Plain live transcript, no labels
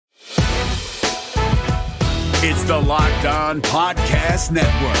It's the Locked On Podcast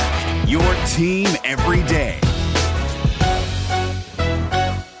Network, your team every day.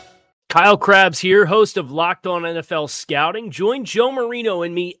 Kyle Krabs here, host of Locked On NFL Scouting. Join Joe Marino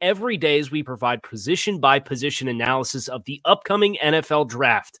and me every day as we provide position-by-position analysis of the upcoming NFL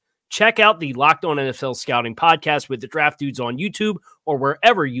Draft. Check out the Locked On NFL Scouting podcast with the Draft Dudes on YouTube or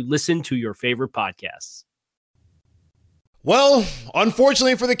wherever you listen to your favorite podcasts. Well,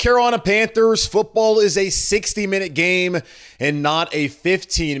 unfortunately for the Carolina Panthers, football is a 60-minute game and not a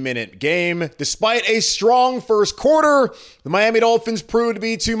 15-minute game. Despite a strong first quarter, the Miami Dolphins proved to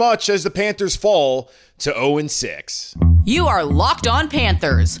be too much as the Panthers fall to 0-6. You are Locked On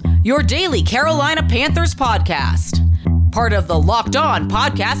Panthers, your daily Carolina Panthers podcast. Part of the Locked On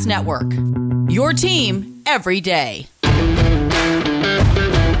Podcast Network, your team every day.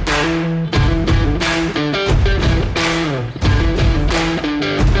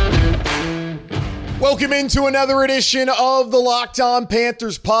 Welcome into another edition of the Locked On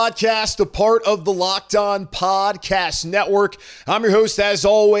Panthers podcast, a part of the Locked On Podcast Network. I'm your host, as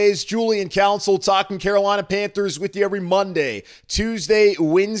always, Julian Council, talking Carolina Panthers with you every Monday, Tuesday,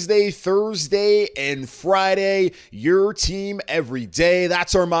 Wednesday, Thursday, and Friday. Your team every day.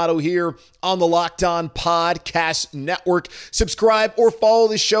 That's our motto here on the Locked On Podcast Network. Subscribe or follow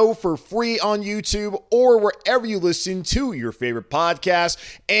the show for free on YouTube or wherever you listen to your favorite podcast.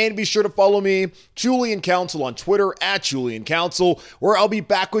 And be sure to follow me, Julian Council, on Twitter at Julian Council, where I'll be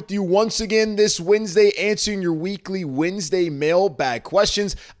back with you once again this Wednesday, answering your weekly Wednesday mailbag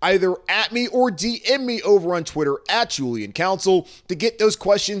questions, either at me or DM me over on Twitter at Julian Council to get those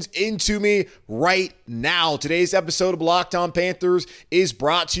questions into me right now. Today's episode of Locked On Panthers is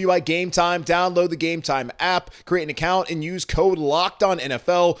brought to you by Game Time. Download the Game Time app, create an account, and use code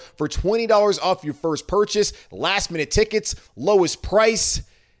LOCKEDONNFL for $20 off your first purchase. Last minute tickets, lowest price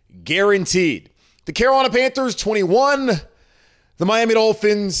guaranteed. The Carolina Panthers 21, the Miami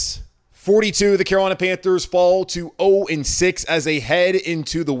Dolphins 42. The Carolina Panthers fall to 0-6 as they head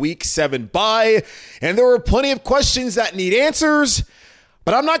into the Week 7 bye. And there are plenty of questions that need answers,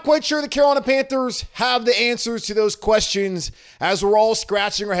 but I'm not quite sure the Carolina Panthers have the answers to those questions as we're all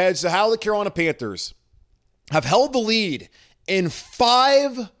scratching our heads to how the Carolina Panthers have held the lead in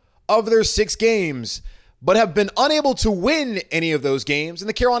 5 of their 6 games, but have been unable to win any of those games. And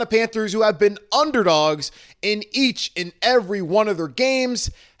the Carolina Panthers, who have been underdogs in each and every one of their games,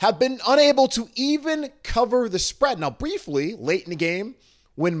 have been unable to even cover the spread. Now, briefly, late in the game,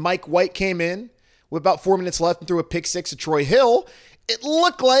 when Mike White came in with about 4 minutes left and threw a pick six to Troy Hill, it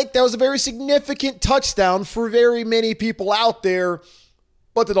looked like that was a very significant touchdown for very many people out there.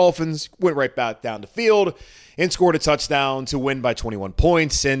 But the Dolphins went right back down the field and scored a touchdown to win by 21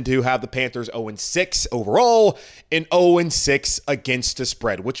 points and to have the Panthers 0-6 overall and 0-6 against the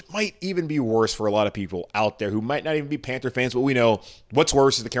spread, which might even be worse for a lot of people out there who might not even be Panther fans, but we know what's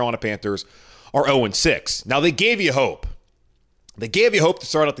worse is the Carolina Panthers are 0-6. Now, they gave you hope. They gave you hope to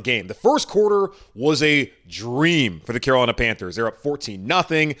start out the game. The first quarter was a dream for the Carolina Panthers. They're up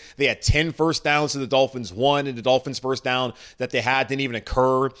 14-0. They had 10 first downs to the Dolphins 1, and the Dolphins' first down that they had didn't even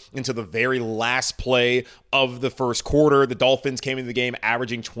occur until the very last play of the first quarter. The Dolphins came into the game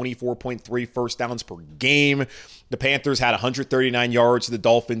averaging 24.3 first downs per game. The Panthers had 139 yards to the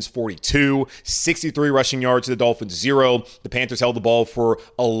Dolphins 42, 63 rushing yards to the Dolphins 0. The Panthers held the ball for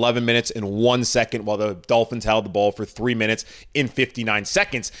 11 minutes and 1 second, while the Dolphins held the ball for 3 minutes and 59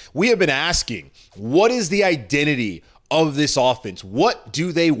 seconds. We have been asking, what is the identity of this offense? What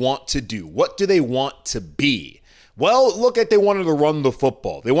do they want to do? What do they want to be? Well, look at they wanted to run the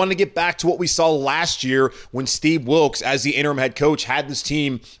football. They wanted to get back to what we saw last year when Steve Wilks, as the interim head coach, had this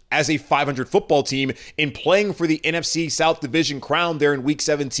team as a 500 football team in playing for the NFC South Division crown there in Week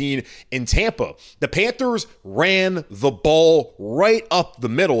 17 in Tampa. The Panthers ran the ball right up the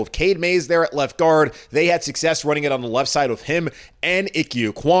middle. With Cade Mays there at left guard, they had success running it on the left side of him and Ike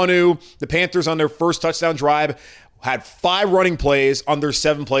Ekwonu. The Panthers on their first touchdown drive had 5 running plays on their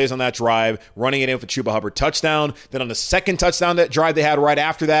 7 plays on that drive, running it in for Chuba Hubbard touchdown. Then on the second touchdown that drive they had right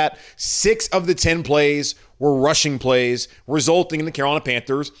after that, 6 of the 10 plays were rushing plays, resulting in the Carolina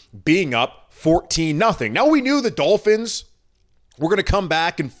Panthers being up 14-0. Now, we knew the Dolphins were going to come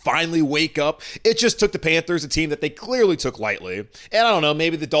back and finally wake up. It just took the Panthers, a team that they clearly took lightly. And I don't know,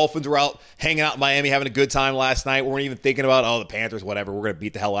 maybe the Dolphins were out hanging out in Miami having a good time last night. We weren't even thinking about, the Panthers, whatever, we're going to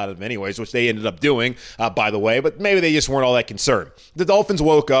beat the hell out of them anyways, which they ended up doing, by the way. But maybe they just weren't all that concerned. The Dolphins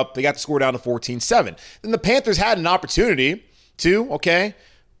woke up. They got the score down to 14-7. Then the Panthers had an opportunity to,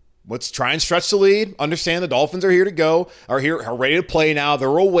 let's try and stretch the lead. Understand the Dolphins are here to go, are ready to play now. They're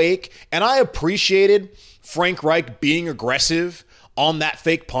awake. And I appreciated Frank Reich being aggressive on that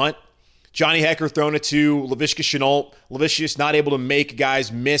fake punt Johnny Hekker throwing it to Laviska Shenault. Laviska not able to make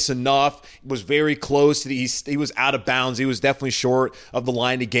guys miss enough. Was very close. He was out of bounds. He was definitely short of the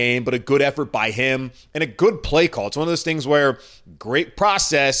line to gain, but a good effort by him and a good play call. It's one of those things where great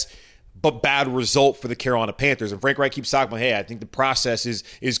process, but bad result for the Carolina Panthers. And Frank Reich keeps talking about, hey, I think the process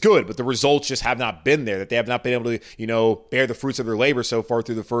is good, but the results just have not been there, that they have not been able to, bear the fruits of their labor so far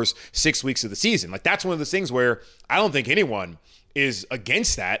through the first 6 weeks of the season. Like, that's one of those things where I don't think anyone is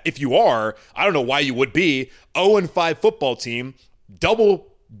against that. If you are, I don't know why you would be. 0-5 football team,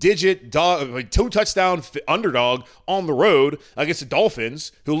 double-digit dog, 2-touchdown underdog on the road against the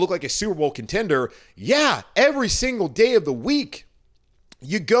Dolphins, who look like a Super Bowl contender. Yeah, every single day of the week,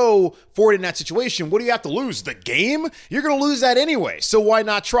 you go for it in that situation. What do you have to lose? The game? You're going to lose that anyway. So why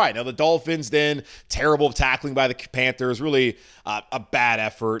not try? Now, the Dolphins then, terrible tackling by the Panthers. Really a bad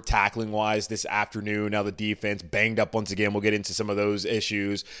effort tackling-wise this afternoon. Now the defense banged up once again. We'll get into some of those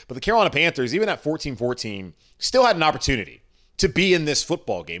issues. But the Carolina Panthers, even at 14-14, still had an opportunity to be in this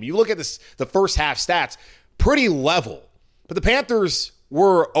football game. You look at the first half stats, pretty level. But the Panthers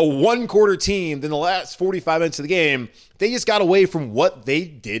were a one-quarter team. Then the last 45 minutes of the game, they just got away from what they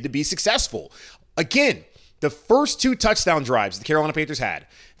did to be successful. Again, the first 2 touchdown drives the Carolina Panthers had,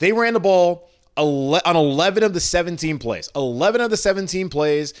 they ran the ball on 11 of the 17 plays. 11 of the 17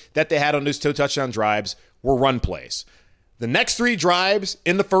 plays that they had on those 2 touchdown drives were run plays. The next 3 drives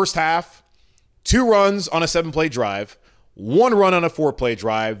in the first half, 2 runs on a 7-play drive, 1 run on a 4-play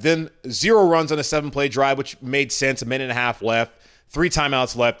drive, then 0 runs on a 7-play drive, which made sense, a minute and a half left. 3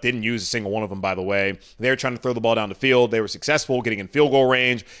 timeouts left. Didn't use a single one of them, by the way. They were trying to throw the ball down the field. They were successful getting in field goal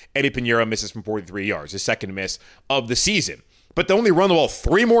range. Eddie Pinheiro misses from 43 yards, his second miss of the season. But to only run the ball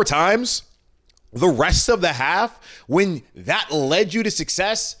 3 more times the rest of the half when that led you to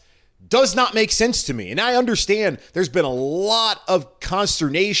success does not make sense to me. And I understand there's been a lot of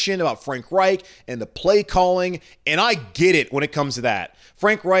consternation about Frank Reich and the play calling, and I get it when it comes to that.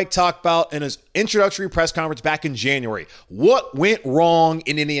 Frank Reich talked about in his introductory press conference back in January what went wrong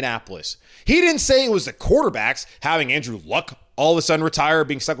in Indianapolis. He didn't say it was the quarterbacks having Andrew Luck all of a sudden retire,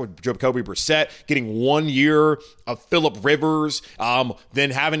 being stuck with Jacoby Brissett, getting 1 year of Phillip Rivers,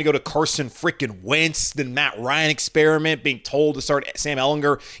 then having to go to Carson freaking Wentz, then Matt Ryan experiment, being told to start Sam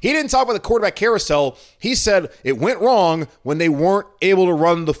Ehlinger. He didn't talk about the quarterback carousel. He said it went wrong when they weren't able to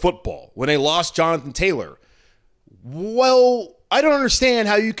run the football, when they lost Jonathan Taylor. Well, I don't understand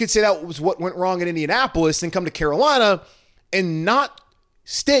how you could say that was what went wrong in Indianapolis and come to Carolina and not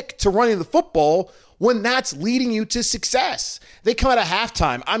stick to running the football when that's leading you to success. They come out of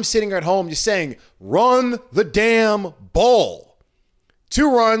halftime. I'm sitting here at home just saying, run the damn ball.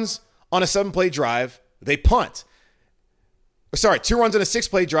 2 runs on a 7-play drive, they punt. 2 runs on a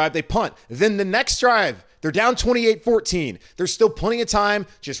 6-play drive, they punt. Then the next drive, they're down 28-14. There's still plenty of time.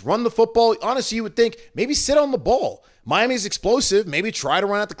 Just run the football. Honestly, you would think maybe sit on the ball. Miami's explosive. Maybe try to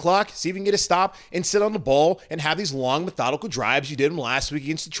run out the clock, see if you can get a stop and sit on the ball and have these long, methodical drives. You did them last week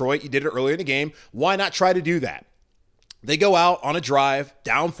against Detroit. You did it earlier in the game. Why not try to do that? They go out on a drive,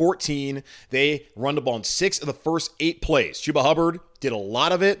 down 14. They run the ball in 6 of the first 8 plays. Chuba Hubbard did a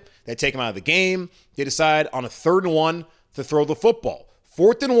lot of it. They take him out of the game. They decide on a 3rd and 1 to throw the football.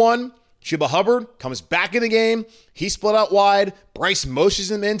 4th and 1. Chuba Hubbard comes back in the game. He split out wide. Bryce motions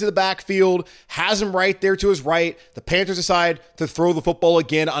him into the backfield, has him right there to his right. The Panthers decide to throw the football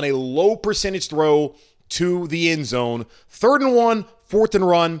again on a low percentage throw to the end zone. 3rd and 1, 4th and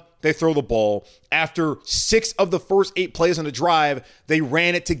run. They throw the ball. After 6 of the first 8 plays on the drive, they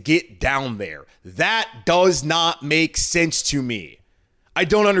ran it to get down there. That does not make sense to me. I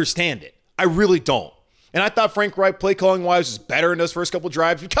don't understand it. I really don't. And I thought Frank Reich, play calling wise, was better in those first couple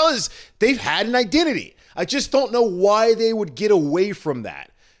drives because they've had an identity. I just don't know why they would get away from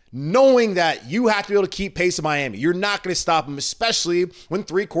that. Knowing that you have to be able to keep pace of Miami. You're not going to stop them, especially when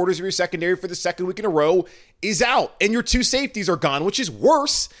 3/4 of your secondary for the second week in a row is out and your 2 safeties are gone, which is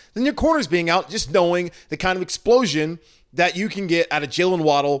worse than your corners being out, just knowing the kind of explosion that you can get out of Jalen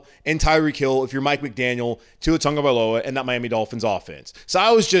Waddle and Tyreek Hill if you're Mike McDaniel, Tua Tagovailoa, and that Miami Dolphins offense. So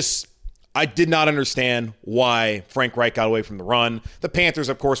I did not understand why Frank Reich got away from the run. The Panthers,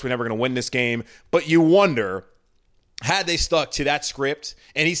 of course, were never going to win this game, but you wonder, had they stuck to that script,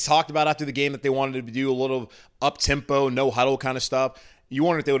 and he's talked about after the game that they wanted to do a little up-tempo, no-huddle kind of stuff, you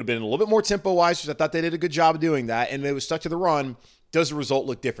wonder if they would have been a little bit more tempo-wise, because I thought they did a good job of doing that, and they were stuck to the run. Does the result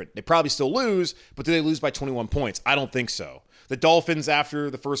look different? They probably still lose, but do they lose by 21 points? I don't think so. The Dolphins, after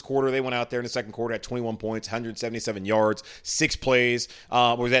the first quarter, they went out there in the second quarter at 21 points, 177 yards, 6 plays.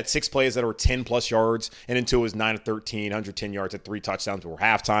 Was that 6 plays that were 10-plus yards, and until it was 9 of 13, 110 yards at 3 touchdowns before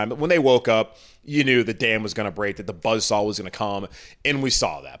halftime. But when they woke up, you knew the dam was going to break, that the buzzsaw was going to come, and we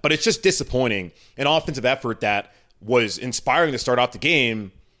saw that. But it's just disappointing. An offensive effort that was inspiring to start off the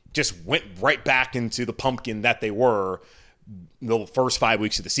game just went right back into the pumpkin that they were the first 5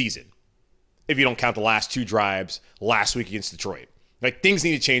 weeks of the season, if you don't count the last 2 drives last week against Detroit. Like, things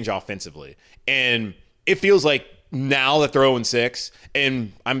need to change offensively. And it feels like now that they're 0-6,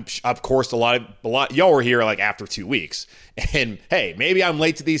 and I'm, of course, a lot y'all were here like after 2 weeks. And hey, maybe I'm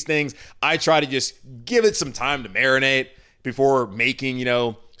late to these things. I try to just give it some time to marinate before making,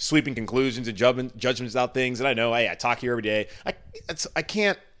 sweeping conclusions and judgments about things. And I know, I talk here every day. I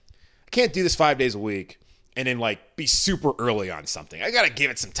can't do this 5 days a week and then like be super early on something. I got to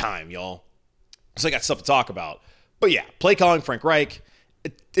give it some time, y'all. So I got stuff to talk about. But yeah, play calling Frank Reich.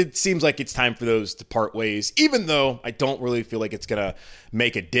 It seems like it's time for those to part ways, even though I don't really feel like it's going to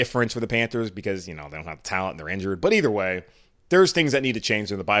make a difference for the Panthers because, they don't have the talent and they're injured. But either way, there's things that need to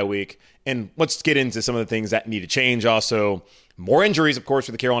change in the bye week. And let's get into some of the things that need to change. Also, more injuries, of course,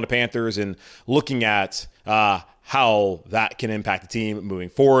 for the Carolina Panthers, and looking at how that can impact the team moving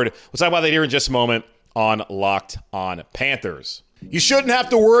forward. We'll talk about that here in just a moment on Locked On Panthers. You shouldn't have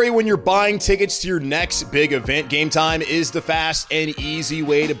to worry when you're buying tickets to your next big event. Game Time is the fast and easy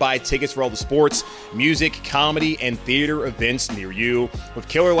way to buy tickets for all the sports, music, comedy, and theater events near you. With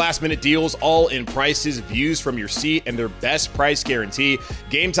killer last-minute deals, all-in prices, views from your seat, and their best price guarantee,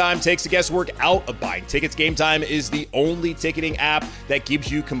 Game Time takes the guesswork out of buying tickets. Game Time is the only ticketing app that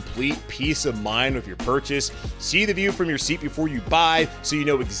gives you complete peace of mind with your purchase. See the view from your seat before you buy, so you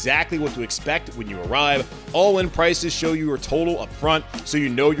know exactly what to expect when you arrive. All-in prices show you your total up front, so you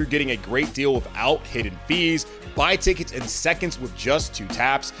know you're getting a great deal without hidden fees. Buy tickets in seconds with just 2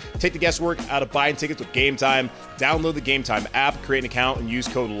 taps. Take the guesswork out of buying tickets with Game Time. Download the Game Time app, create an account, and use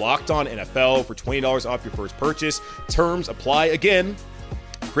code LOCKEDONNFL for $20 off your first purchase. Terms apply. Again,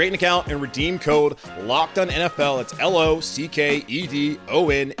 create an account and redeem code LOCKEDONNFL. That's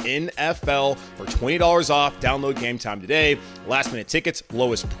LOCKEDONNFL for $20 off. Download Game Time today. Last minute tickets,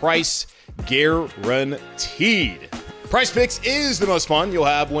 lowest price guaranteed. Price Picks is the most fun you'll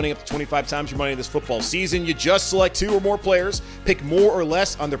have, winning up to 25 times your money this football season. You just select 2 or more players, pick more or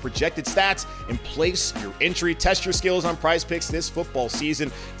less on their projected stats, and place your entry. Test your skills on Price Picks this football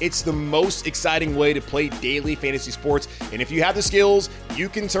season. It's the most exciting way to play daily fantasy sports, and if you have the skills, you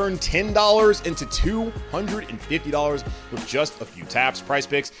can turn $10 into $250 with just a few taps. Price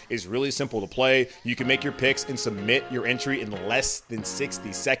Picks is really simple to play. You can make your picks and submit your entry in less than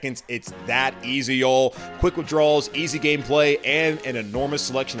 60 seconds. It's that easy, y'all. Quick withdrawals, easy gameplay, and an enormous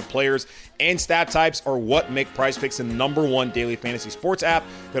selection of players and stat types are what make Prize Picks the #1 daily fantasy sports app.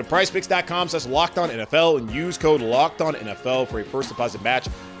 Go to prizepicks.com/LockedOnNFL and use code LockedOnNFL for a first deposit match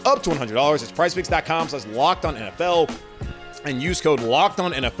up to $100. It's prizepicks.com/LockedOnNFL and use code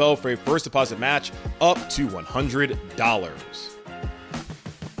LockedOnNFL for a first deposit match up to $100.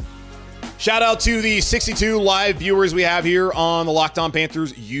 Shout out to the 62 live viewers we have here on the Locked On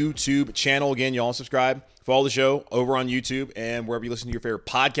Panthers YouTube channel. Again, y'all subscribe. Follow the show over on YouTube and wherever you listen to your favorite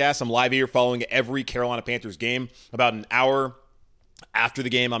podcasts. I'm live here following every Carolina Panthers game. About an hour after the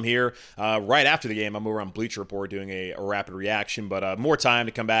game, I'm here. Right after the game, I'm over on Bleacher Report doing a rapid reaction. But more time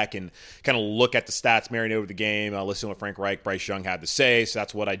to come back and kind of look at the stats, marinate over the game, listen to what Frank Reich, Bryce Young had to say. So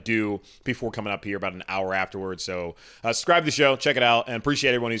that's what I do before coming up here about an hour afterwards. So subscribe to the show, check it out, and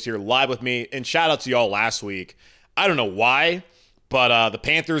appreciate everyone who's here live with me. And shout out to y'all last week. I don't know why, but the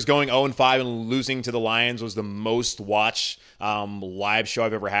Panthers going 0-5 and losing to the Lions was the most watched live show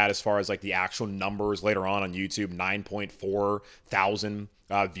I've ever had as far as like the actual numbers later on YouTube, 9.4 thousand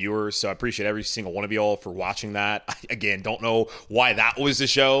viewers. So I appreciate every single one of y'all for watching that. Again, don't know why that was the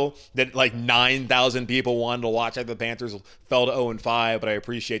show that like 9,000 people wanted to watch after the Panthers fell to 0-5, but I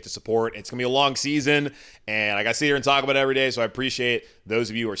appreciate the support. It's going to be a long season, and I got to sit here and talk about it every day, so I appreciate those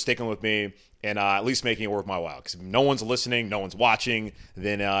of you who are sticking with me and at least making it worth my while. Because if no one's listening, no one's watching,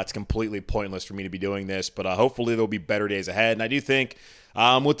 then it's completely pointless for me to be doing this. But hopefully there'll be better days ahead. And I do think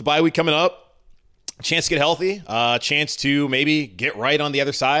with the bye week coming up, a chance to get healthy, a chance to maybe get right on the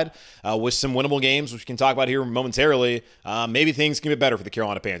other side with some winnable games, which we can talk about here momentarily. Maybe things can be better for the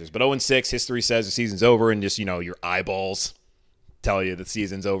Carolina Panthers. But 0-6, history says the season's over, and just, your eyeballs tell you the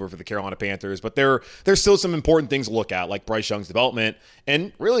season's over for the Carolina Panthers. But there's still some important things to look at, like Bryce Young's development.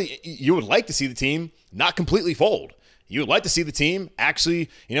 And really, you would like to see the team not completely fold. You would like to see the team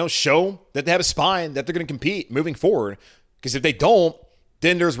actually, show that they have a spine, that they're going to compete moving forward. Because if they don't,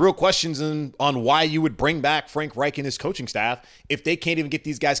 then there's real questions on why you would bring back Frank Reich and his coaching staff if they can't even get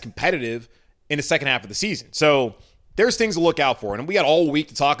these guys competitive in the second half of the season. So there's things to look out for, and we got all week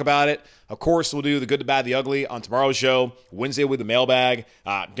to talk about it. Of course, we'll do the good, the bad, the ugly on tomorrow's show. Wednesday with the mailbag.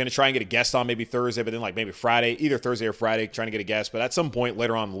 I'm going to try and get a guest on maybe Thursday, but then like maybe Friday, either Thursday or Friday, trying to get a guest. But at some point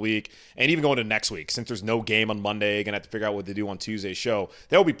later on in the week, and even going to next week, since there's no game on Monday, going to have to figure out what to do on Tuesday's show.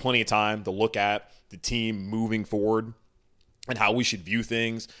 There will be plenty of time to look at the team moving forward and how we should view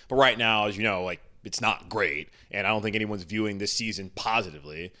things. But right now, as you know, like it's not great, and I don't think anyone's viewing this season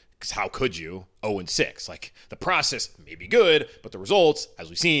positively. Because how could you? 0-6. Like, the process may be good, but the results, as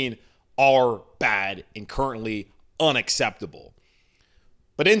we've seen, are bad and currently unacceptable.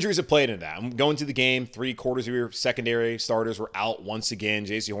 But injuries have played into that. I'm going to the game. 3/4 of your secondary starters were out once again.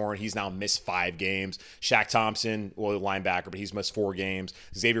 J.C. Horn, he's now missed 5 games. Shaq Thompson, well, linebacker, but he's missed 4 games.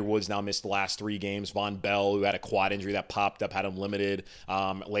 Xavier Woods now missed the last 3 games. Von Bell, who had a quad injury that popped up, had him limited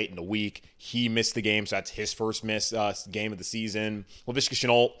late in the week. He missed the game, so that's his first miss game of the season. Laviska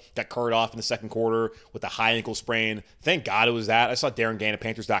Shenault got carted off in the second quarter with a high ankle sprain. Thank God it was that. I saw Darren Gann at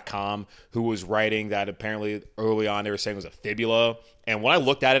Panthers.com who was writing that apparently early on they were saying it was a fibula. And when I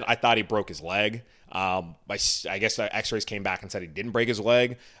looked at it, I thought he broke his leg. I guess the x-rays came back and said he didn't break his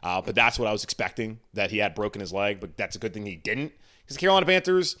leg. But that's what I was expecting, that he had broken his leg. But that's a good thing he didn't. Because the Carolina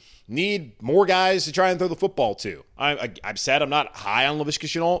Panthers need more guys to try and throw the football to. I've said I'm not high on Laviska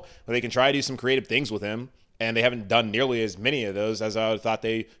Shenault, but they can try to do some creative things with him. And they haven't done nearly as many of those as I thought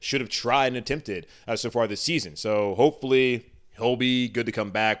they should have tried and attempted so far this season. So hopefully he'll be good to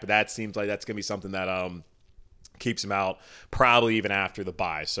come back. But that seems like that's going to be something that keeps him out probably even after the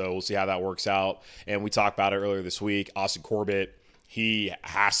bye. So we'll see how that works out. And we talked about it earlier this week. Austin Corbett, he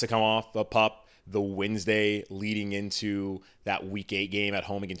has to come off a PUP the Wednesday leading into that Week 8 game at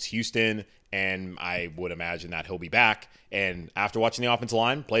home against Houston. And I would imagine that he'll be back. And after watching the offensive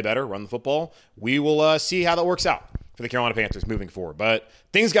line play better, run the football, we will see how that works out for the Carolina Panthers moving forward. But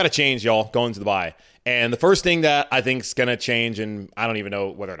things got to change, y'all, going to the bye. And the first thing that I think is going to change, and I don't even know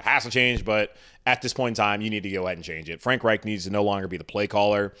whether it has to change, but at this point in time, you need to go ahead and change it. Frank Reich needs to no longer be the play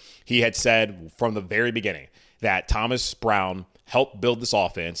caller. He had said from the very beginning that Thomas Brown helped build this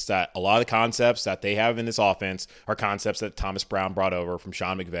offense, that a lot of the concepts that they have in this offense are concepts that Thomas Brown brought over from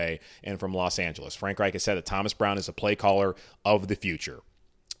Sean McVay and from Los Angeles. Frank Reich has said that Thomas Brown is a play caller of the future.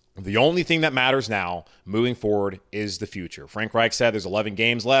 The only thing that matters now moving forward is the future. Frank Reich said there's 11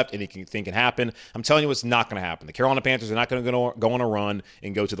 games left, anything can happen. I'm telling you what's not going to happen. The Carolina Panthers are not going to go on a run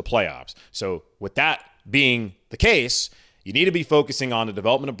and go to the playoffs. So with that being the case, you need to be focusing on the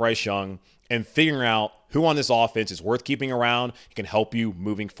development of Bryce Young and figuring out who on this offense is worth keeping around and can help you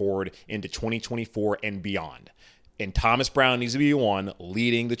moving forward into 2024 and beyond. And Thomas Brown needs to be the one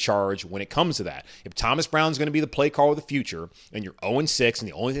leading the charge when it comes to that. If Thomas Brown's going to be the play caller of the future and you're 0-6 and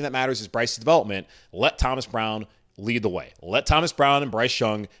the only thing that matters is Bryce's development, let Thomas Brown lead the way. Let Thomas Brown and Bryce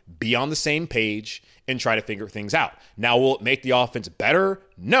Young be on the same page and try to figure things out. Now, will it make the offense better?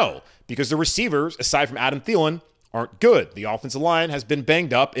 No, because the receivers, aside from Adam Thielen, aren't good. The offensive line has been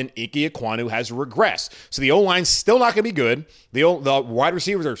banged up, and Ike Ekwonu has regressed. So the O-line's still not going to be good. The wide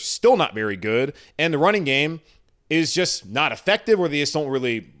receivers are still not very good, and the running game is just not effective, or they just don't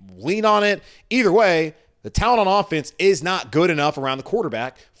really lean on it. Either way, the talent on offense is not good enough around the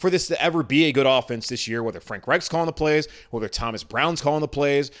quarterback for this to ever be a good offense this year, whether Frank Reich's calling the plays, whether Thomas Brown's calling the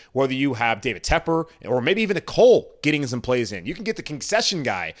plays, whether you have David Tepper, or maybe even Nicole getting some plays in. You can get the concession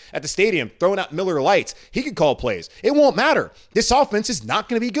guy at the stadium throwing out Miller Lights. He could call plays. It won't matter. This offense is not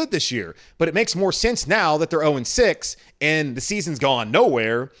going to be good this year, but it makes more sense now that they're 0-6 and the season's gone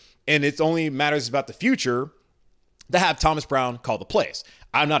nowhere and it only matters about the future to have Thomas Brown call the plays.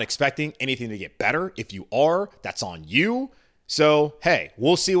 I'm not expecting anything to get better. If you are, that's on you. So, hey,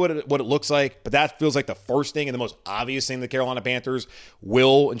 we'll see what it looks like. But that feels like the first thing and the most obvious thing the Carolina Panthers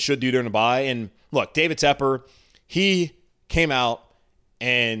will and should do during the bye. And look, David Tepper, he came out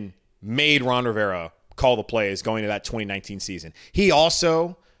and made Ron Rivera call the plays going into that 2019 season. He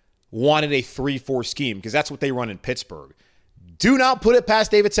also wanted a 3-4 scheme because that's what they run in Pittsburgh. Do not put it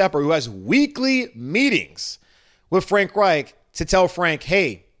past David Tepper, who has weekly meetings with Frank Reich to tell Frank,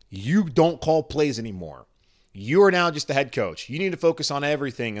 hey, you don't call plays anymore. You are now just the head coach. You need to focus on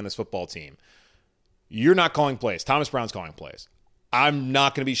everything in this football team. You're not calling plays. Thomas Brown's calling plays. I'm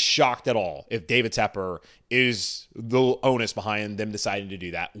not going to be shocked at all if David Tepper is the onus behind them deciding to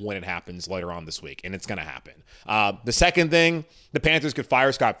do that when it happens later on this week, and it's going to happen. The second thing, the Panthers could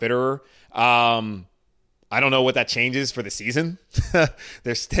fire Scott Fitterer. I don't know what that changes for the season.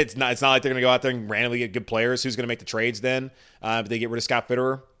 It's not like they're going to go out there and randomly get good players. Who's going to make the trades then if they get rid of Scott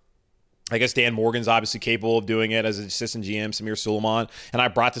Fitterer? I guess Dan Morgan's obviously capable of doing it as an assistant GM, Samir Suleiman. And I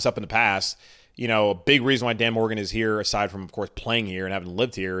brought this up in the past. A big reason why Dan Morgan is here, aside from, of course, playing here and having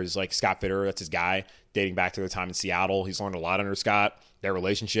lived here, is like Scott Fitterer. That's his guy, dating back to their time in Seattle. He's learned a lot under Scott. Their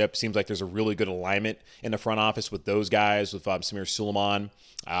relationship seems like there's a really good alignment in the front office with those guys, with Samir Suleiman.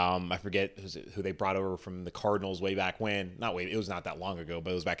 I forget who they brought over from the Cardinals way back when. It was not that long ago,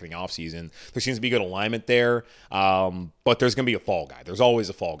 but it was back in the offseason. There seems to be good alignment there, but there's going to be a fall guy. There's always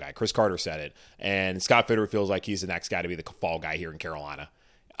a fall guy. Chris Carter said it, and Scott Fitterer feels like he's the next guy to be the fall guy here in Carolina.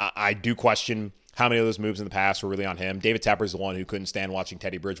 I do question how many of those moves in the past were really on him. David Tepper is the one who couldn't stand watching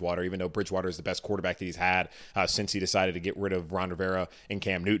Teddy Bridgewater, even though Bridgewater is the best quarterback that he's had since he decided to get rid of Ron Rivera and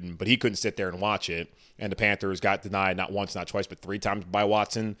Cam Newton. But he couldn't sit there and watch it. And the Panthers got denied not once, not twice, but 3 times by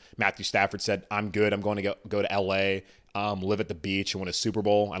Watson. Matthew Stafford said, I'm good. I'm going to go to L.A., live at the beach and win a Super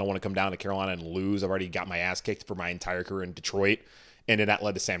Bowl. I don't want to come down to Carolina and lose. I've already got my ass kicked for my entire career in Detroit. And then that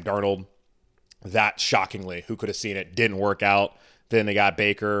led to Sam Darnold. That, shockingly, who could have seen it, didn't work out. Then they got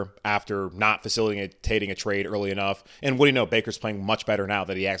Baker after not facilitating a trade early enough. And what do you know? Baker's playing much better now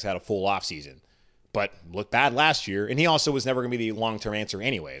that he actually had a full offseason. But looked bad last year. And he also was never going to be the long-term answer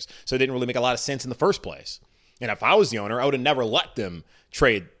anyways. So it didn't really make a lot of sense in the first place. And if I was the owner, I would have never let them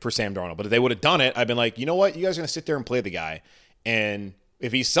trade for Sam Darnold. But if they would have done it, I'd been like, you know what? You guys are going to sit there and play the guy. And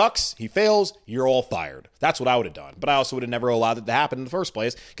if he sucks, he fails, you're all fired. That's what I would have done. But I also would have never allowed it to happen in the first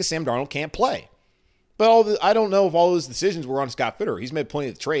place because Sam Darnold can't play. But I don't know if all those decisions were on Scott Fitterer. He's made plenty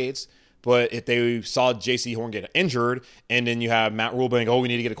of trades, but if they saw J.C. Horn get injured, and then you have Matt Rule being, we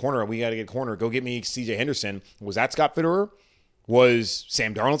need to get a corner, go get me C.J. Henderson. Was that Scott Fitterer? Was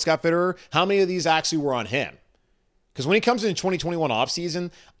Sam Darnold Scott Fitterer? How many of these actually were on him? Because when he comes in 2021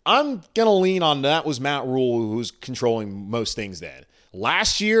 offseason, I'm going to lean on that was Matt Rule who was controlling most things then.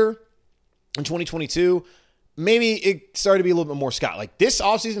 Last year, in 2022, maybe it started to be a little bit more Scott. Like this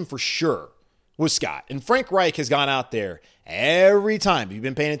offseason for sure was Scott. And Frank Reich has gone out there every time, if you've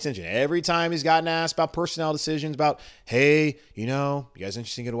been paying attention, every time he's gotten asked about personnel decisions, about, hey, you guys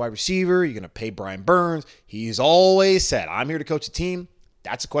interested in getting a wide receiver? You're going to pay Brian Burns. He's always said, I'm here to coach a team.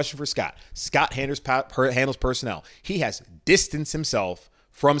 That's a question for Scott. Scott handles personnel. He has distanced himself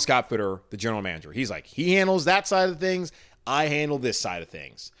from Scott Fitterer, the general manager. He's like, he handles that side of things. I handle this side of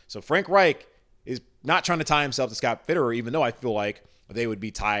things. So Frank Reich is not trying to tie himself to Scott Fitterer, even though I feel like they would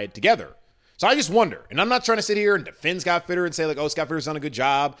be tied together. So I just wonder, and I'm not trying to sit here and defend Scott Fitterer and say like, Scott Fitterer's done a good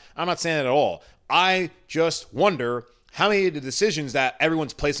job. I'm not saying that at all. I just wonder how many of the decisions that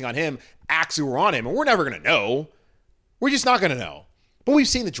everyone's placing on him actually were on him, and we're never going to know. We're just not going to know. But we've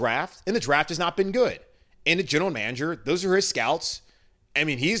seen the draft, and the draft has not been good. And the general manager, those are his scouts. I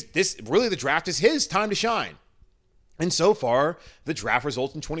mean, the draft is his time to shine. And so far, the draft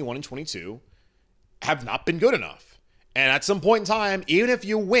results in 21 and 22 have not been good enough. And at some point in time, even if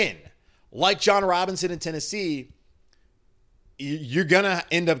you win, like John Robinson in Tennessee, you're going to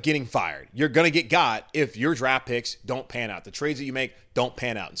end up getting fired. You're going to get got if your draft picks don't pan out. The trades that you make don't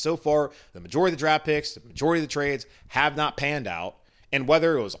pan out. And so far, the majority of the draft picks, the majority of the trades have not panned out. And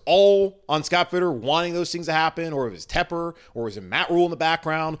whether it was all on Scott Fitterer wanting those things to happen, or it was Tepper, or it was Matt Rule in the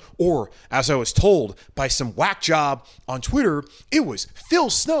background, or as I was told by some whack job on Twitter, it was Phil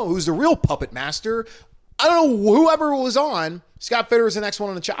Snow, who's the real puppet master. I don't know, whoever was on, Scott Fitterer is the next one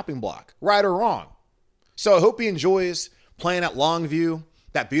on the chopping block, right or wrong. So I hope he enjoys playing at Longview,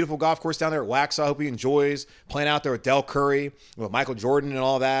 that beautiful golf course down there at Waxhaw. I hope he enjoys playing out there with Del Curry, with Michael Jordan and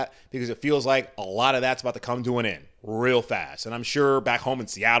all that, because it feels like a lot of that's about to come to an end real fast. And I'm sure back home in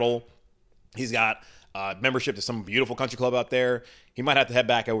Seattle, he's got membership to some beautiful country club out there. He might have to head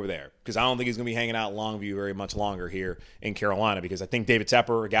back over there because I don't think he's going to be hanging out at Longview very much longer here in Carolina, because I think David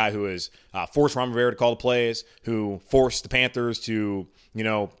Tepper, a guy who has forced Ron Rivera to call the plays, who forced the Panthers to,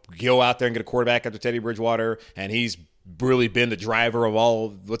 go out there and get a quarterback after Teddy Bridgewater, and he's really been the driver of all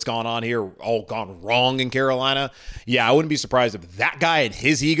of what's gone on here, all gone wrong in Carolina. Yeah, I wouldn't be surprised if that guy and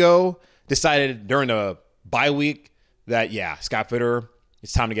his ego decided during the bye week that, Scott Fitterer,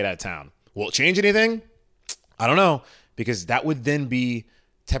 it's time to get out of town. Will it change anything? I don't know, because that would then be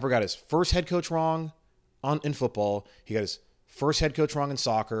Tepper got his first head coach wrong in football. He got his first head coach wrong in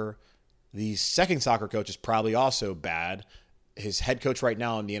soccer. The second soccer coach is probably also bad. His head coach right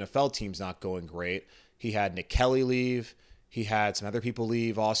now on the NFL team's not going great. He had Nick Kelly leave. He had some other people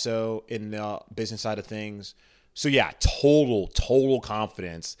leave also in the business side of things. So, total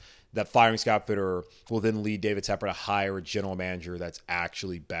confidence that firing Scott Fitterer will then lead David Tepper to hire a general manager that's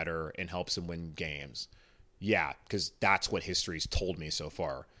actually better and helps him win games. Yeah, because that's what history's told me so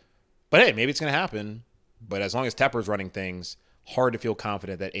far. But hey, maybe it's going to happen. But as long as Tepper's running things, hard to feel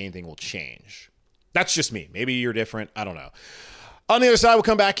confident that anything will change. That's just me. Maybe you're different. I don't know. On the other side, we'll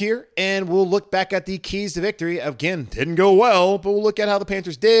come back here and we'll look back at the keys to victory. Again, didn't go well, but we'll look at how the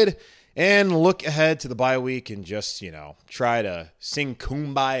Panthers did and look ahead to the bye week and just, try to sing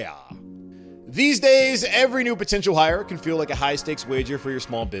Kumbaya. These days, every new potential hire can feel like a high-stakes wager for your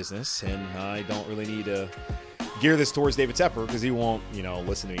small business, and I don't really need to gear this towards David Tepper because he won't,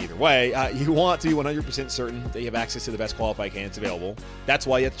 listen to me either way. You want to be 100% certain that you have access to the best qualified candidates available. That's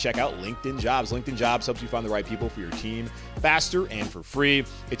why you have to check out LinkedIn Jobs. LinkedIn Jobs helps you find the right people for your team faster and for free.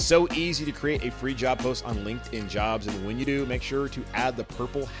 It's so easy to create a free job post on LinkedIn Jobs, and when you do, make sure to add the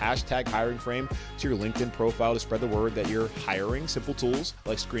purple hashtag hiring frame to your LinkedIn profile to spread the word that you're hiring. Simple tools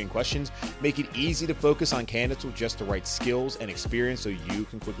like screening questions make it easy to focus on candidates with just the right skills and experience so you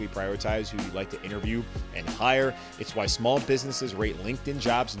can quickly prioritize who you'd like to interview and hire. It's why small businesses rate LinkedIn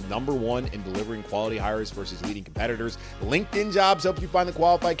Jobs #1 in delivering quality hires versus leading competitors. LinkedIn Jobs help you find the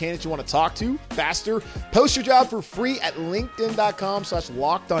qualified candidates you want to talk to faster. Post your job for free at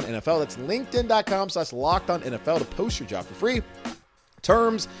linkedin.com/lockedonnfl. That's linkedin.com/lockedonnfl to post your job for free.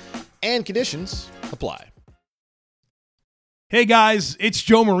 Terms and conditions apply. Hey guys, it's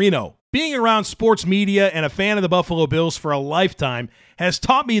Joe Marino. Being around sports media and a fan of the Buffalo Bills for a lifetime has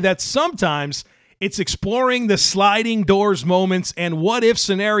taught me that sometimes it's exploring the sliding doors moments and what-if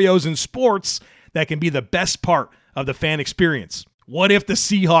scenarios in sports that can be the best part of the fan experience. What if the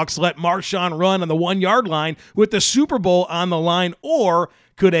Seahawks let Marshawn run on the 1-yard line with the Super Bowl on the line? Or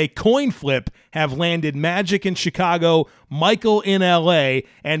could a coin flip have landed Magic in Chicago, Michael in LA,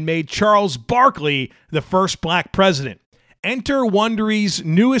 and made Charles Barkley the first black president? Enter Wondery's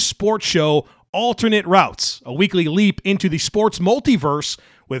newest sports show, Alternate Routes, a weekly leap into the sports multiverse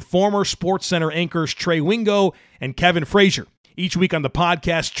with former SportsCenter anchors Trey Wingo and Kevin Frazier. Each week on the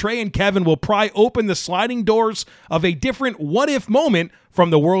podcast, Trey and Kevin will pry open the sliding doors of a different what-if moment from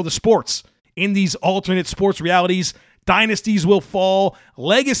the world of sports. In these alternate sports realities, dynasties will fall,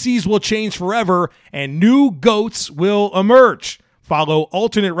 legacies will change forever, and new GOATs will emerge. Follow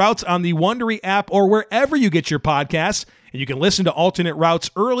Alternate Routes on the Wondery app or wherever you get your podcasts, and you can listen to Alternate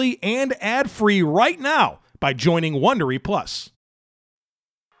Routes early and ad-free right now by joining Wondery Plus.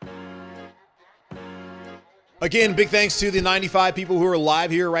 Again, big thanks to the 95 people who are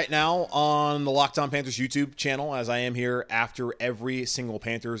live here right now on the Locked On Panthers YouTube channel, as I am here after every single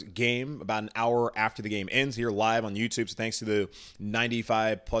Panthers game, about an hour after the game ends here live on YouTube. So thanks to the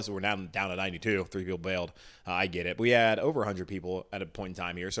 95 plus, we're now down to 92. 3 people bailed. I get it. We had over 100 people at a point in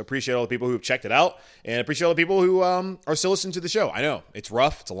time here. So appreciate all the people who have checked it out, and appreciate all the people who are still listening to the show. I know it's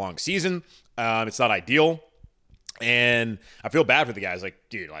rough. It's a long season. It's not ideal. And I feel bad for the guys. Like,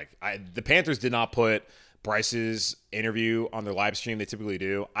 dude, the Panthers did not put Bryce's interview on their live stream. They typically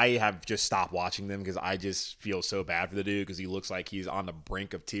do. I have just stopped watching them because I just feel so bad for the dude because he looks like he's on the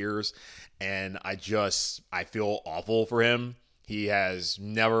brink of tears, and I feel awful for him. He has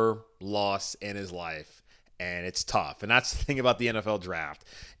never lost in his life, and it's tough. And that's the thing about the NFL draft,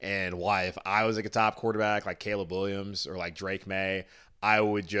 and why if I was like a top quarterback like Caleb Williams or like Drake May, I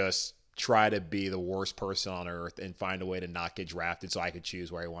would just try to be the worst person on earth and find a way to not get drafted so I could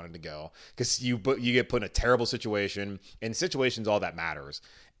choose where I wanted to go. Because you get put in a terrible situation, and situation's all that matters.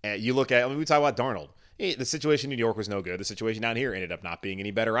 And you look at, we talk about Darnold. The situation in New York was no good. The situation down here ended up not being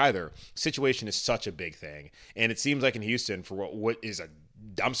any better either. Situation is such a big thing. And it seems like in Houston, for what is a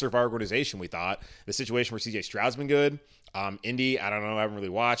dumpster fire organization, we thought, the situation where CJ Stroud's been good. Indy, I don't know, I haven't really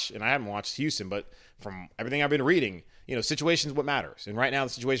watched, and I haven't watched Houston, but from everything I've been reading, situation's what matters. And right now, the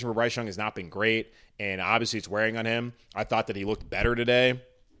situation for Bryce Young has not been great, and obviously it's wearing on him. I thought that he looked better today.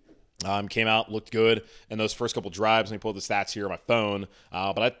 Came out, looked good in those first couple drives. Let me pull the stats here on my phone.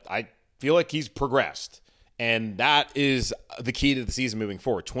 But I feel like he's progressed. And that is the key to the season moving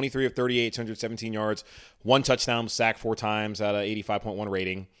forward. 23 of 38, 217 yards, 1 touchdown, sacked 4 times at an 85.1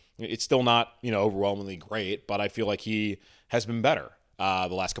 rating. It's still not, overwhelmingly great, but I feel like he has been better the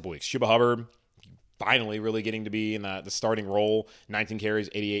last couple weeks. Chuba Hubbard finally really getting to be in the starting role. 19 carries,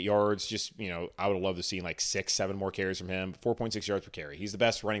 88 yards. Just, I would have loved to see like 6-7 more carries from him. 4.6 yards per carry. He's the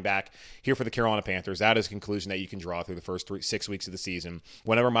best running back here for the Carolina Panthers. That is a conclusion that you can draw through the first 6 weeks of the season.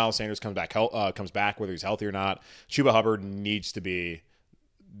 Whenever Miles Sanders comes back, whether he's healthy or not, Chuba Hubbard needs to be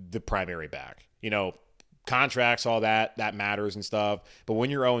the primary back. Contracts, all that matters and stuff. But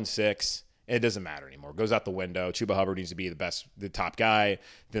when you're 0-6, it doesn't matter anymore. It goes out the window. Chuba Hubbard needs to be the top guy.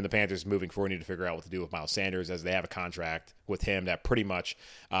 Then the Panthers moving forward need to figure out what to do with Miles Sanders, as they have a contract with him that pretty much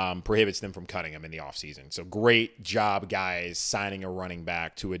prohibits them from cutting him in the offseason. So great job, guys, signing a running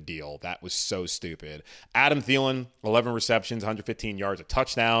back to a deal. That was so stupid. Adam Thielen, 11 receptions, 115 yards, a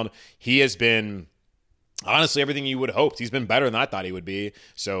touchdown. He has been honestly, everything you would have hoped. He's been better than I thought he would be.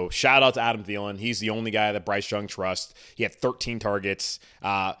 So shout out to Adam Thielen. He's the only guy that Bryce Young trusts. He had 13 targets.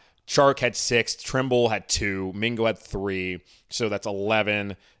 Chark had 6. Trimble had 2. Mingo had 3. So that's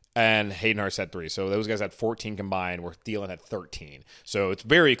 11. And Hayden Hurst had 3. So those guys had 14 combined, where Thielen had 13. So it's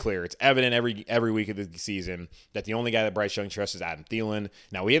very clear. It's evident every week of the season that the only guy that Bryce Young trusts is Adam Thielen.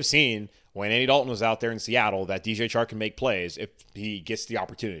 Now, we have seen when Andy Dalton was out there in Seattle that DJ Chark can make plays if he gets the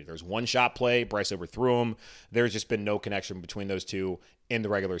opportunity. There's one shot play. Bryce overthrew him. There's just been no connection between those two in the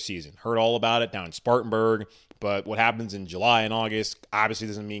regular season. Heard all about it down in Spartanburg, but what happens in July and August obviously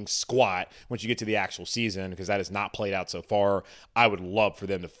doesn't mean squat once you get to the actual season, because that has not played out so far. I would love for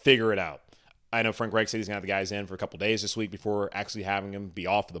them to figure it out. I know Frank Reich said he's going to have the guys in for a couple days this week before actually having them be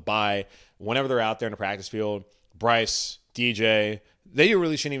off of the bye. Whenever they're out there in the practice field, Bryce, DJ, they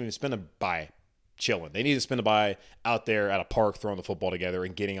really shouldn't even spend a bye chilling. They need to spend a bye out there at a park throwing the football together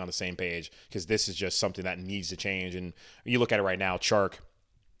and getting on the same page, because this is just something that needs to change. And you look at it right now, Chark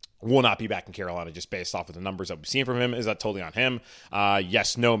will not be back in Carolina just based off of the numbers that we've seen from him. Is that totally on him?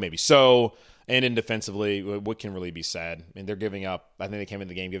 Yes, no, maybe so. And in defensively, what can really be said? I mean, they're giving up, I think they came in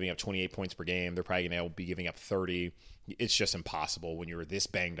the game giving up 28 points per game. They're probably going to be giving up 30. It's just impossible when you're this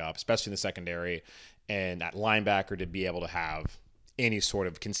banged up, especially in the secondary and at linebacker, to be able to have any sort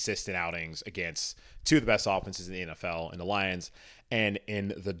of consistent outings against two of the best offenses in the NFL, in the Lions and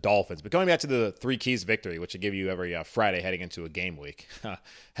in the Dolphins. But going back to the 3 keys victory, which I give you every Friday heading into a game week,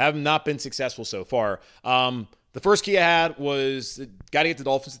 have not been successful so far. The first key I had was got to get the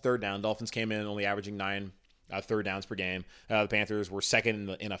Dolphins to third down. Dolphins came in only averaging 9 third downs per game. The Panthers were second in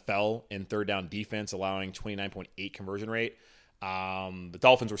the NFL in third down defense, allowing 29.8 conversion rate. The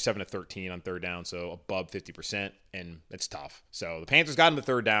Dolphins were 7-13 on third down, so above 50%, and it's tough. So the Panthers got him to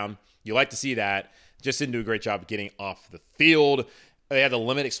third down. You like to see that. Just didn't do a great job of getting off the field. They had to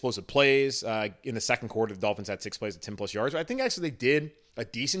limit explosive plays. In the second quarter, the Dolphins had 6 plays at 10-plus yards. But I think actually they did a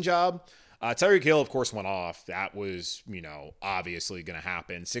decent job. Tyreek Hill, of course, went off. That was, obviously going to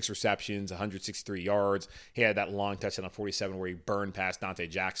happen. 6 receptions, 163 yards. He had that long touchdown on 47 where he burned past Dante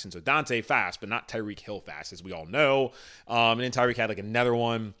Jackson. So Dante fast, but not Tyreek Hill fast, as we all know. And then Tyreek had another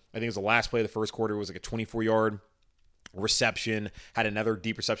one. I think it was the last play of the first quarter. It was a 24-yard reception. Had another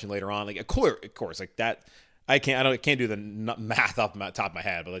deep reception later on. Of course, that. I can't do the math off the top of my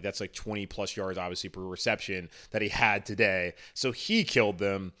head, but that's 20-plus yards, obviously, per reception that he had today. So he killed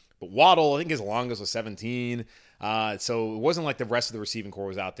them. But Waddle, I think his longest was 17. So it wasn't like the rest of the receiving core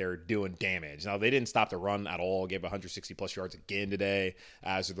was out there doing damage. Now, they didn't stop the run at all. Gave 160-plus yards again today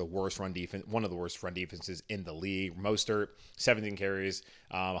as the worst run defense, one of the worst run defenses in the league. Mostert, 17 carries,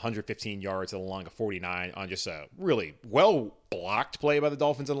 115 yards along a 49 on just a really well-blocked play by the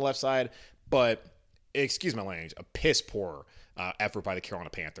Dolphins on the left side. But, excuse my language, a piss-poor effort by the Carolina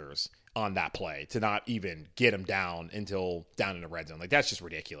Panthers on that play to not even get him down until down in the red zone. That's just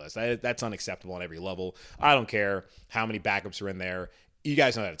ridiculous. That's unacceptable on every level. I don't care how many backups are in there. You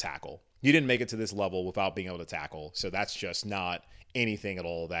guys know how to tackle. You didn't make it to this level without being able to tackle. So that's just not anything at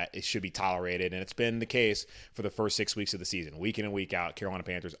all that it should be tolerated. And it's been the case for the first 6 weeks of the season. Week in and week out, Carolina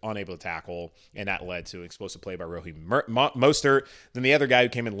Panthers unable to tackle, and that led to an explosive play by Raheem Mostert. Then the other guy who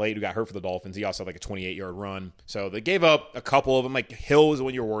came in late who got hurt for the Dolphins, he also had a 28-yard run. So they gave up a couple of them. Hill was the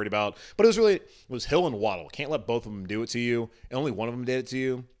one you were worried about. But it was Hill and Waddle. Can't let both of them do it to you. And only one of them did it to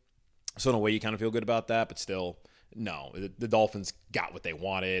you. So in a way you kind of feel good about that, but still, no. The Dolphins got what they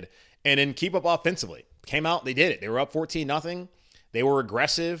wanted. And then keep up offensively. Came out, they did it. They were up 14-0. They were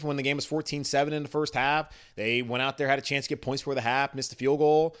aggressive when the game was 14-7 in the first half. They went out there, had a chance to get points before the half, missed a field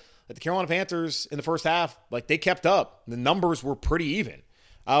goal. But the Carolina Panthers in the first half, they kept up. The numbers were pretty even.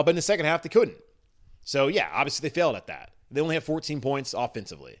 But in the second half, they couldn't. So, yeah, obviously they failed at that. They only had 14 points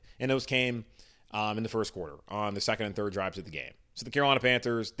offensively. And those came in the first quarter on the second and third drives of the game. So the Carolina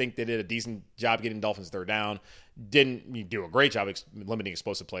Panthers think they did a decent job getting Dolphins third down. Didn't do a great job limiting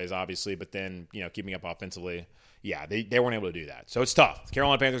explosive plays, obviously, but then, keeping up offensively. Yeah, they weren't able to do that. So it's tough. The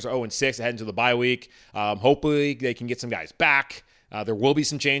Carolina Panthers are 0-6. They head into the bye week. Hopefully they can get some guys back. There will be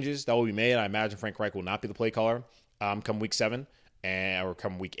some changes that will be made. I imagine Frank Reich will not be the play caller come week 7, or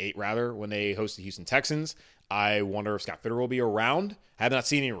come week 8, rather, when they host the Houston Texans. I wonder if Scott Fitter will be around. I have not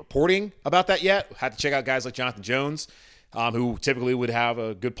seen any reporting about that yet. Had to check out guys like Jonathan Jones, who typically would have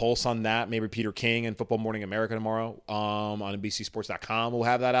a good pulse on that. Maybe Peter King and Football Morning America tomorrow on NBCSports.com will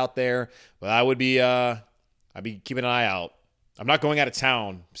have that out there. But I would be I'd be keeping an eye out. I'm not going out of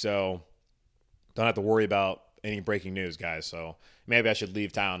town, so don't have to worry about any breaking news, guys. So maybe I should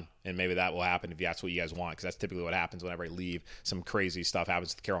leave town, and maybe that will happen if that's what you guys want, because that's typically what happens whenever I leave. Some crazy stuff happens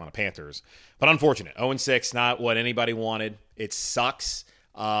to the Carolina Panthers. But unfortunate. 0-6, not what anybody wanted. It sucks.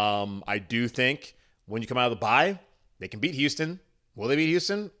 I do think when you come out of the bye, they can beat Houston. Will they beat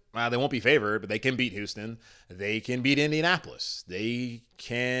Houston? They won't be favored, but they can beat Houston. They can beat Indianapolis. They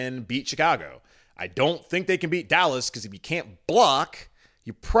can beat Chicago. I don't think they can beat Dallas because if you can't block,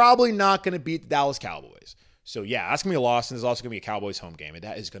 you're probably not going to beat the Dallas Cowboys. So, yeah, that's going to be a loss, and there's also going to be a Cowboys home game, and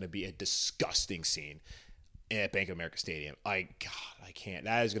that is going to be a disgusting scene at Bank of America Stadium. I can't.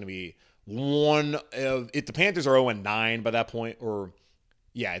 That is going to be one of – if the Panthers are 0-9 by that point,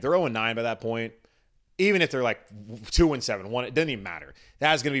 if they're 0-9 by that point, even if they're like 2-7, it doesn't even matter.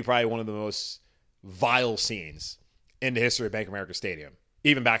 That is going to be probably one of the most vile scenes in the history of Bank of America Stadium.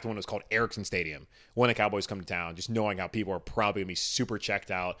 Even back to when it was called Erickson Stadium, when the Cowboys come to town, just knowing how people are probably going to be super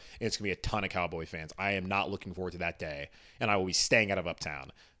checked out, and it's going to be a ton of Cowboy fans. I am not looking forward to that day, and I will be staying out of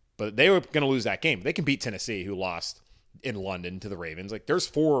Uptown. But they were going to lose that game. They can beat Tennessee, who lost in London to the Ravens. Like, there's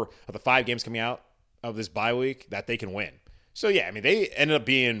 4 of the 5 games coming out of this bye week that they can win. So, yeah, I mean, they ended up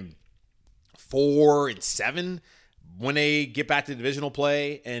being 4-7 when they get back to divisional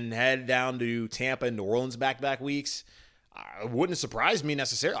play and head down to Tampa and New Orleans back-to-back weeks. It wouldn't surprise me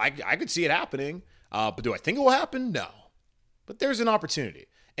necessarily. I could see it happening. But do I think it will happen? No. But there's an opportunity.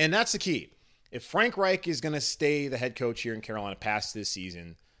 And that's the key. If Frank Reich is going to stay the head coach here in Carolina past this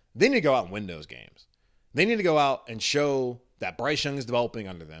season, they need to go out and win those games. They need to go out and show that Bryce Young is developing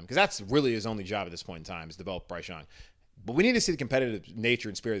under them, because that's really his only job at this point in time, is develop Bryce Young. But we need to see the competitive nature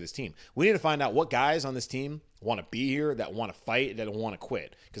and spirit of this team. We need to find out what guys on this team want to be here, that want to fight, that want to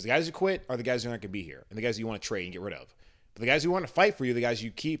quit. Because the guys who quit are the guys who aren't going to be here, and the guys you want to trade and get rid of. But the guys who want to fight for you, the guys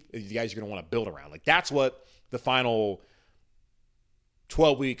you keep, the guys you're going to want to build around. Like, that's what the final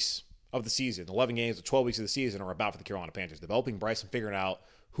 12 weeks of the season, 11 games or 12 weeks of the season are about for the Carolina Panthers. Developing Bryce and figuring out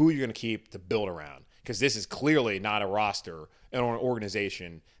who you're going to keep to build around. Because this is clearly not a roster or an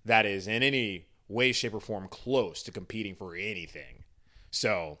organization that is in any way, shape, or form close to competing for anything.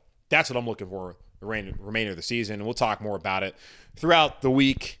 So that's what I'm looking for the remainder of the season. And we'll talk more about it throughout the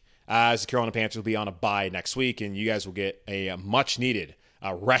week as the Carolina Panthers will be on a bye next week. And you guys will get a much-needed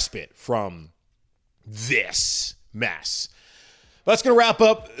respite from this mess. That's going to wrap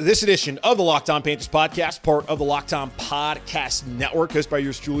up this edition of the Locked On Panthers podcast, part of the Locked On Podcast Network, hosted by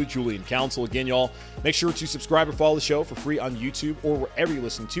yours truly, Julian Council. Again, y'all, make sure to subscribe or follow the show for free on YouTube or wherever you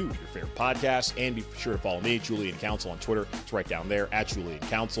listen to your favorite podcasts. And be sure to follow me, Julian Council, on Twitter. It's right down there, at Julian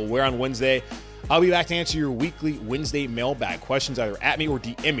Council. Where on Wednesday, I'll be back to answer your weekly Wednesday mailbag questions, either at me or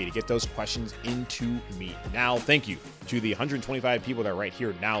DM me to get those questions into me now. Thank you to the 125 people that are right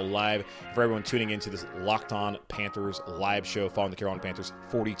here now live, for everyone tuning into this Locked On Panthers live show following the Carolina Panthers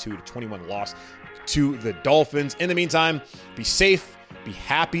 42-21 loss to the Dolphins. In the meantime, be safe, be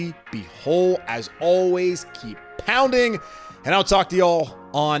happy, be whole. As always, keep pounding, and I'll talk to y'all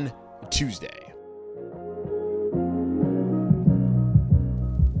on Tuesday.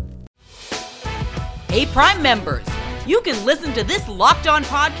 Hey, Prime members, you can listen to this Locked On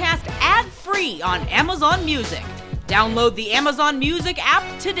podcast ad-free on Amazon Music. Download the Amazon Music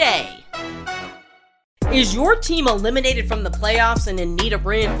app today. Is your team eliminated from the playoffs and in need of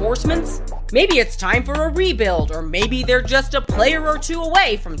reinforcements? Maybe it's time for a rebuild, or maybe they're just a player or two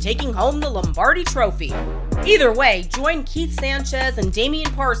away from taking home the Lombardi Trophy. Either way, join Keith Sanchez and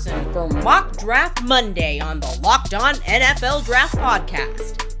Damian Parson for Mock Draft Monday on the Locked On NFL Draft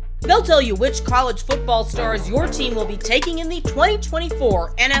Podcast. They'll tell you which college football stars your team will be taking in the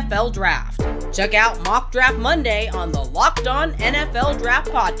 2024 NFL Draft. Check out Mock Draft Monday on the Locked On NFL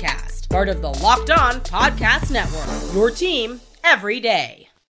Draft Podcast, part of the Locked On Podcast Network. Your team every day.